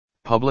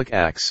Public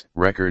acts,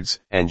 records,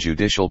 and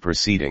judicial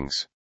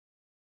proceedings.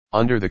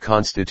 Under the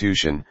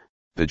Constitution,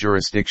 the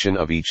jurisdiction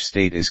of each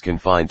state is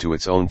confined to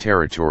its own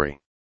territory.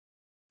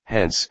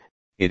 Hence,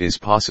 it is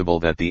possible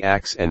that the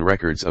acts and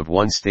records of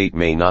one state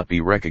may not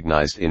be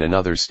recognized in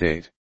another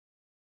state.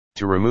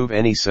 To remove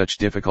any such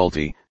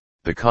difficulty,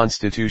 the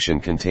Constitution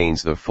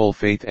contains the full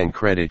faith and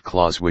credit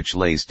clause which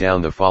lays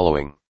down the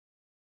following.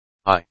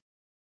 I.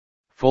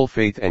 Full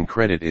faith and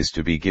credit is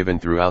to be given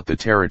throughout the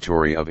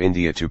territory of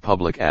India to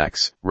public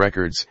acts,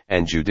 records,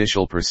 and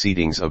judicial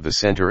proceedings of the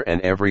center and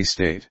every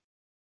state.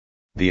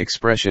 The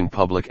expression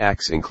public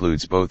acts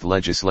includes both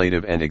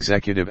legislative and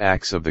executive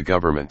acts of the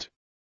government.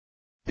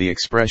 The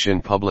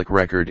expression public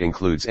record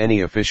includes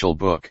any official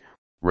book,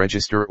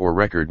 register or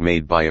record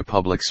made by a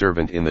public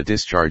servant in the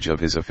discharge of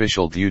his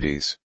official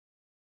duties.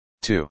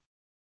 2.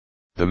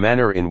 The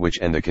manner in which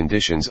and the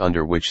conditions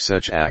under which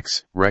such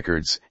acts,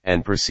 records,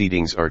 and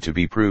proceedings are to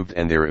be proved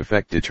and their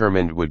effect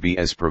determined would be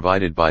as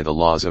provided by the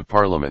laws of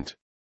Parliament.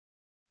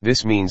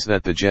 This means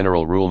that the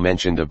general rule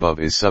mentioned above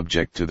is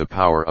subject to the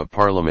power of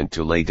Parliament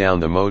to lay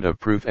down the mode of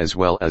proof as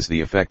well as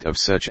the effect of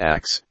such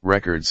acts,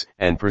 records,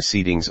 and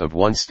proceedings of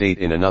one state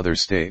in another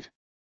state.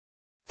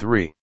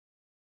 3.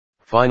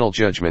 Final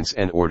judgments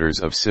and orders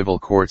of civil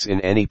courts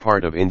in any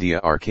part of India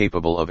are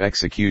capable of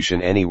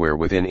execution anywhere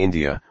within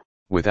India,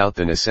 without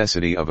the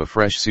necessity of a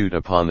fresh suit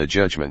upon the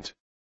judgment.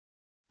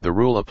 The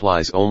rule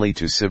applies only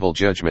to civil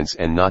judgments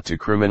and not to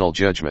criminal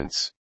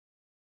judgments.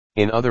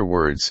 In other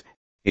words,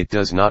 it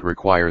does not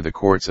require the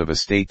courts of a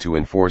state to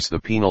enforce the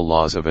penal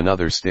laws of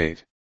another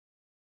state.